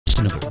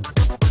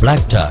കണക്ഷനുകൾ.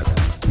 Black tag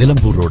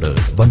Nilambur road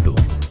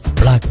wandoor.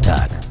 Black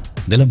tag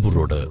Nilambur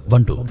road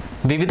wandoor.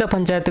 വിവിധ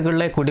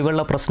പഞ്ചായത്തുകളിലെ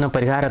കുടിവെള്ള പ്രശ്ന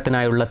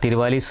പരിഹാരത്തിനായുള്ള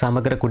തിരുവാലി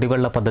സമഗ്ര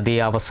കുടിവെള്ള പദ്ധതി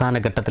അവസാന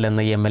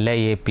ഘട്ടത്തിലെന്ന് MLA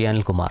AP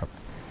അനിൽകുമാർ.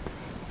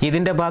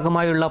 ഇതിന്റെ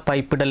ഭാഗമായുള്ള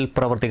പൈപ്പിടൽ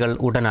പ്രവൃത്തികൾ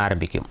ഉടൻ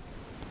ആരംഭിക്കും.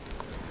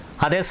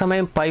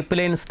 അതേസമയം പൈപ്പ്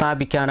ലൈൻ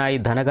സ്ഥാപിക്കാനായി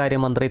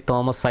ധനകാര്യമന്ത്രി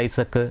തോമസ്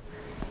ഐസക്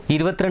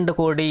 22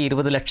 കോടി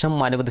 20 ലക്ഷം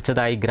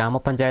അനുവദിച്ചതായി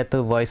ഗ്രാമപഞ്ചായത്ത്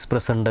vice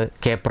president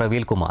K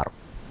പ്രവീൽകുമാർ.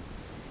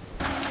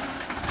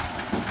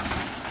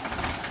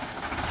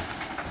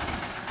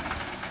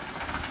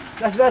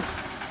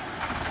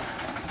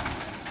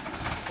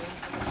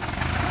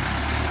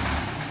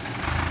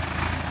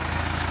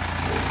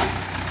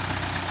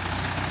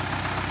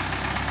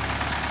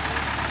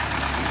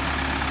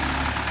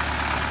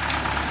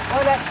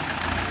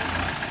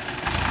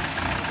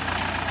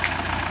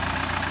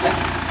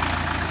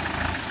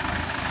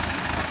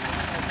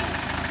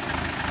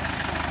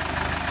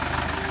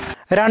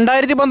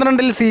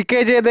 CK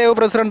Jayadev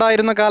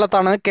പ്രസിഡന്റായിരുന്ന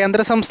കാലത്താണ്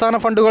കേന്ദ്ര സംസ്ഥാന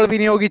ഫണ്ടുകൾ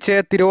വിനിയോഗിച്ച്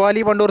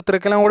തിരുവാലി വണ്ടൂർ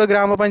തൃക്കലങ്കോട്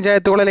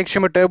ഗ്രാമപഞ്ചായത്തുകളെ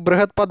ലക്ഷ്യമിട്ട്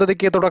ബൃഹത്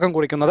പദ്ധതിക്ക് തുടക്കം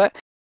കുറിക്കുന്നത്.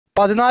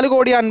 14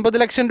 കോടി 50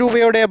 ലക്ഷം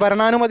രൂപയുടെ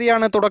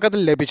ഭരണാനുമതിയാണ്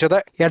തുടക്കത്തിൽ ലഭിച്ചത്.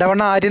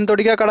 എടവണ്ണ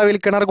ആര്യൻതൊടിക കടവിൽ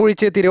കിണർ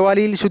കുഴിച്ച്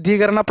തിരുവാലിയിൽ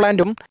ശുദ്ധീകരണ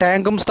പ്ലാന്റും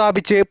ടാങ്കും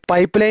സ്ഥാപിച്ച്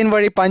പൈപ്പ് ലൈൻ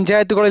വഴി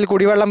പഞ്ചായത്തുകളിൽ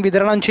കുടിവെള്ളം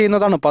വിതരണം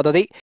ചെയ്യുന്നതാണ്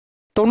പദ്ധതി.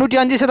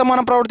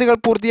 95% പ്രവൃത്തികൾ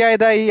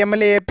പൂർത്തിയായതായി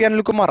MLA AP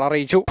അനിൽകുമാർ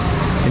അറിയിച്ചു.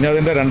 ഇനി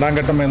അതിൻ്റെ രണ്ടാം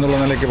ഘട്ടം എന്നുള്ള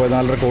നിലയ്ക്ക്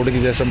 14.5 കോടിക്ക്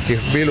ശേഷം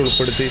കിഫ്ബിയിൽ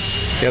ഉൾപ്പെടുത്തി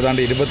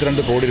ഏതാണ്ട്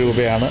 22 കോടി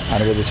രൂപയാണ്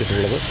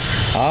അനുവദിച്ചിട്ടുള്ളത്.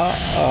 ആ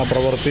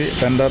പ്രവൃത്തി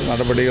ടെൻഡർ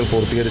നടപടികൾ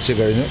പൂർത്തീകരിച്ച്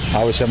കഴിഞ്ഞു.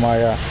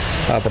 ആവശ്യമായ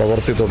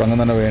പ്രവൃത്തി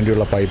തുടങ്ങുന്നതിന്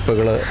വേണ്ടിയുള്ള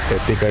പൈപ്പുകൾ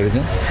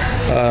എത്തിക്കഴിഞ്ഞു.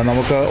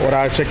 നമുക്ക്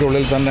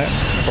ഒരാഴ്ചയ്ക്കുള്ളിൽ തന്നെ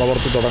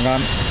പ്രവൃത്തി തുടങ്ങാൻ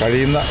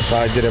കഴിയുന്ന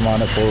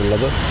സാഹചര്യമാണ് ഇപ്പോൾ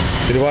ഉള്ളത്.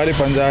 തിരുവാലി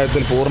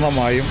പഞ്ചായത്തിൽ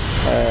പൂർണ്ണമായും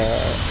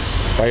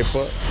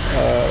പൈപ്പ്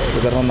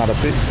വിതരണം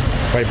നടത്തി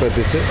പൈപ്പ്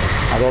എത്തിച്ച്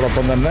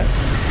അതോടൊപ്പം തന്നെ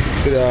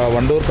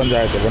വണ്ടൂർ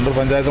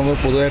പഞ്ചായത്ത് നമുക്ക്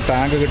പുതുതായി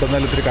ടാങ്ക്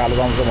കിട്ടുന്നതിൽ ഇത്തിരി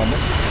കാലതാമസം വന്നു.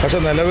 പക്ഷേ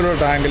നിലവിലുള്ള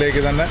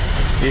ടാങ്കിലേക്ക് തന്നെ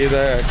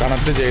ഇത്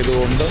കണക്ട്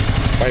ചെയ്തുകൊണ്ട്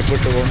പൈപ്പ്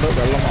ഇട്ടുകൊണ്ട്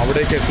വെള്ളം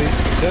അവിടേക്ക്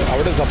എത്തിച്ച്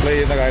അവിടെ സപ്ലൈ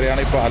ചെയ്യുന്ന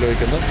കാര്യമാണ് ഇപ്പോൾ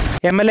ആലോചിക്കുന്നത്.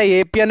 MLA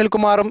AP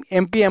അനിൽകുമാറും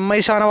MP MI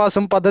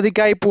ഷാനവാസും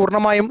പദ്ധതിക്കായി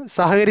പൂർണ്ണമായും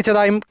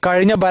സഹകരിച്ചതായും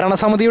കഴിഞ്ഞ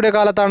ഭരണസമിതിയുടെ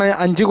കാലത്താണ്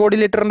 5 കോടി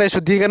ലിറ്ററിന്റെ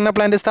ശുദ്ധീകരണ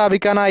പ്ലാന്റ്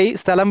സ്ഥാപിക്കാനായി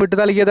സ്ഥലം വിട്ടു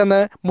നൽകിയതെന്ന്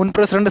മുൻ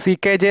പ്രസിഡന്റ്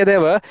CK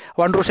ജയദേവ്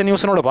വണ്ടൂർ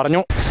ന്യൂസിനോട്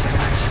പറഞ്ഞു.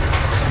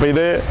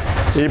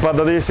 ഈ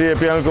പദ്ധതി ശ്രീ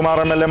AP അനിൽകുമാർ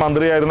MLA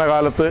മന്ത്രിയായിരുന്ന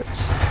കാലത്ത്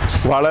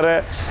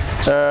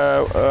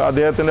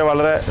അദ്ദേഹത്തിൻ്റെ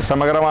വളരെ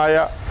സമഗ്രമായ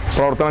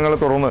പ്രവർത്തനങ്ങൾ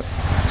തുടർന്ന്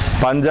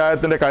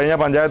കഴിഞ്ഞ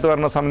പഞ്ചായത്ത്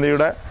ഭരണ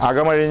സമിതിയുടെ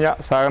അകമഴിഞ്ഞ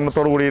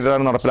സഹകരണത്തോടു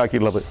കൂടിയിട്ടാണ്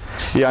നടപ്പിലാക്കിയിട്ടുള്ളത്.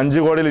 ഈ 5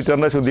 കോടി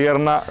ലിറ്ററിൻ്റെ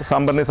ശുദ്ധീകരണ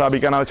സംഭരണി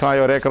സ്ഥാപിക്കാൻ ആവശ്യമായ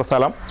 1 ഏക്കർ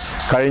സ്ഥലം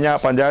കഴിഞ്ഞ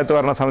പഞ്ചായത്ത്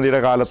ഭരണ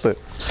സമിതിയുടെ കാലത്ത്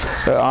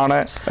ആണ്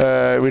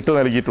വിട്ടു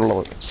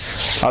നൽകിയിട്ടുള്ളത്.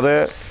 അത്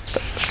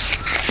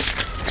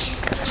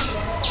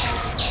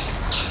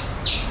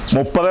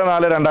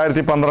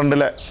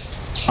 30/4/2012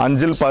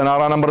 5-ൽ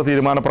 16-ാം നമ്പർ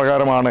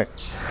തീരുമാനപ്രകാരമാണ്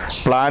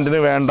പ്ലാന്റിന്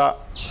വേണ്ട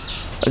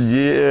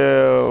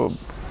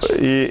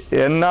ഈ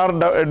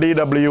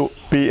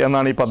NRDWP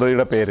എന്നാണ് ഈ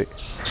പദ്ധതിയുടെ പേര്.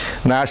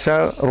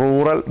 National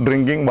rural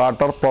drinking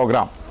water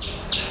programme.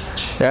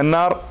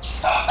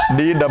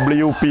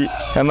 NRDWP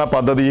എന്ന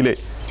പദ്ധതിയിൽ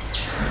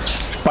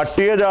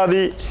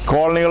പട്ടികജാതി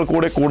കോളനികൾ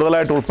കൂടി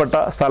കൂടുതലായിട്ട് ഉൾപ്പെട്ട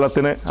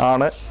സ്ഥലത്തിന്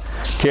ആണ്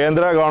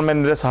കേന്ദ്ര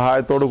ഗവൺമെൻറ്റിൻ്റെ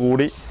സഹായത്തോടു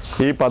കൂടി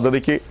ഈ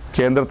പദ്ധതിക്ക്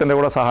കേന്ദ്രത്തിൻ്റെ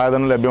കൂടെ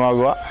സഹായധനം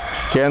ലഭ്യമാകുക.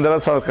 കേന്ദ്ര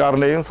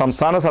സർക്കാരിൻ്റെയും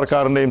സംസ്ഥാന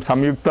സർക്കാരിൻ്റെയും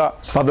സംയുക്ത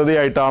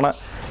പദ്ധതിയായിട്ടാണ്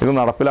ഇത്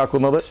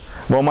നടപ്പിലാക്കുന്നത്.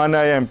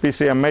 ബഹുമാന്യനായ MP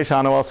ശ്രീ MI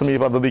ഷാനവാസും ഈ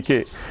പദ്ധതിക്ക്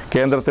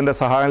കേന്ദ്രത്തിൻ്റെ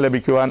സഹായം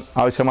ലഭിക്കുവാൻ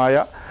ആവശ്യമായ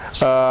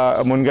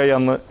മുൻകൈ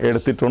അന്ന്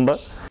എടുത്തിട്ടുണ്ട്.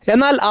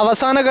 എന്നാൽ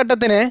അവസാന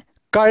ഘട്ടത്തിന്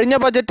കഴിഞ്ഞ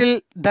ബജറ്റിൽ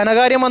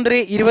ധനകാര്യമന്ത്രി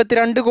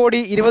 22 കോടി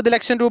 20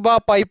 ലക്ഷം രൂപ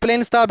പൈപ്പ്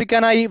ലൈൻ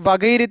സ്ഥാപിക്കാനായി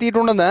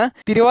വകയിരുത്തിയിട്ടുണ്ടെന്ന്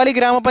തിരുവാലി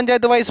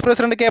ഗ്രാമപഞ്ചായത്ത് വൈസ്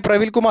പ്രസിഡന്റ് കെ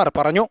പ്രവീൽകുമാർ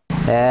പറഞ്ഞു.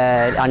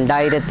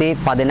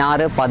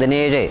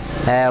 2016-17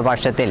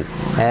 വർഷത്തിൽ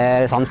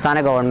സംസ്ഥാന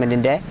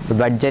ഗവൺമെൻറ്റിൻ്റെ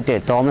ബഡ്ജറ്റ്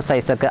തോമസ്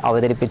ഐസക്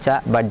അവതരിപ്പിച്ച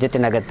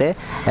ബഡ്ജറ്റിനകത്ത്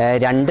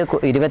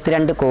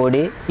 22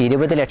 കോടി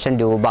 20 ലക്ഷം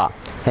രൂപ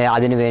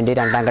അതിനുവേണ്ടി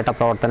രണ്ടാം ഘട്ട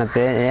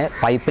പ്രവർത്തനത്തിന്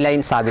പൈപ്പ് ലൈൻ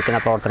സ്ഥാപിക്കുന്ന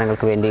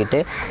പ്രവർത്തനങ്ങൾക്ക് വേണ്ടിയിട്ട്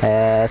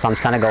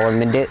സംസ്ഥാന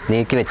ഗവൺമെൻറ്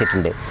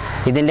നീക്കിവെച്ചിട്ടുണ്ട്.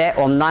 ഇതിൻ്റെ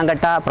ഒന്നാം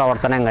ഘട്ട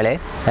പ്രവർത്തനങ്ങൾ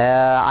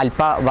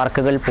അല്പ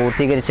വർക്കുകൾ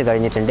പൂർത്തീകരിച്ച്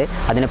കഴിഞ്ഞിട്ടുണ്ട്.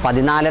 അതിന്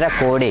 14.5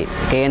 കോടി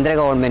കേന്ദ്ര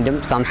ഗവൺമെൻറ്റും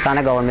സംസ്ഥാന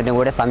ഗവൺമെൻറ്റും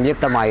കൂടെ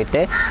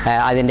സംയുക്തമായിട്ട്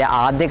അതിൻ്റെ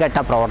ആദ്യഘട്ട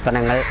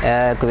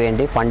പ്രവർത്തനങ്ങൾക്ക്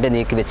വേണ്ടി ഫണ്ട്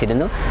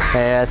നീക്കിവെച്ചിരുന്നു.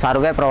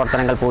 സർവേ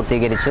പ്രവർത്തനങ്ങൾ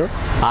പൂർത്തീകരിച്ചു.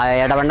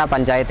 എടവണ്ണ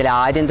പഞ്ചായത്തിലെ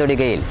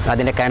ആര്യൻതൊടികയിൽ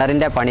അതിൻ്റെ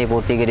കിണറിൻ്റെ പണി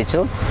പൂർത്തീകരിച്ചു.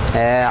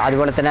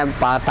 അതുപോലെ തന്നെ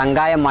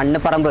തങ്കായ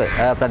മണ്ണുപറമ്പ്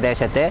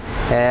പ്രദേശത്തെ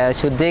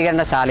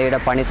ശുദ്ധീകരണശാലയുടെ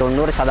പണി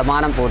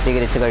 90%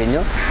 പൂർത്തീകരിച്ചു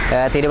കഴിഞ്ഞു.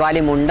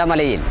 തിരുവാലി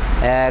മുണ്ടമലയിൽ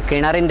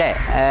കിണറിൻ്റെ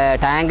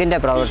ടാങ്കിൻ്റെ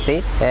പ്രവൃത്തി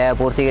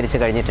പൂർത്തീകരിച്ച്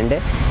കഴിഞ്ഞിട്ടുണ്ട്.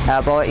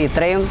 അപ്പോൾ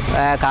ഇത്രയും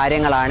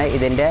കാര്യങ്ങളാണ്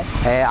ഇതിൻ്റെ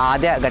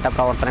ആദ്യഘട്ട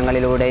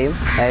പ്രവർത്തനങ്ങളിലൂടെയും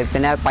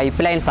പിന്നെ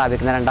പൈപ്പ് ലൈൻ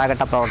സ്ഥാപിക്കുന്ന രണ്ടാം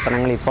ഘട്ട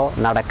പ്രവർത്തനങ്ങൾ ഇപ്പോൾ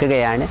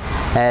നടക്കുകയാണ്.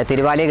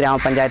 തിരുവാലി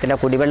ഗ്രാമപഞ്ചായത്തിലെ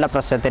കുടിവെള്ള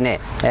പ്രശ്നത്തിന്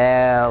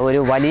ഒരു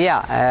വലിയ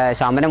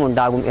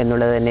ശമനമുണ്ടാകും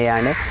എന്നുള്ളത്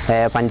തന്നെയാണ്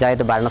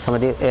പഞ്ചായത്ത്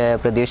ഭരണസമിതി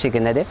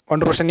പ്രതീക്ഷിക്കുന്നത്.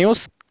 wandoor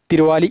news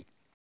Thiruvali.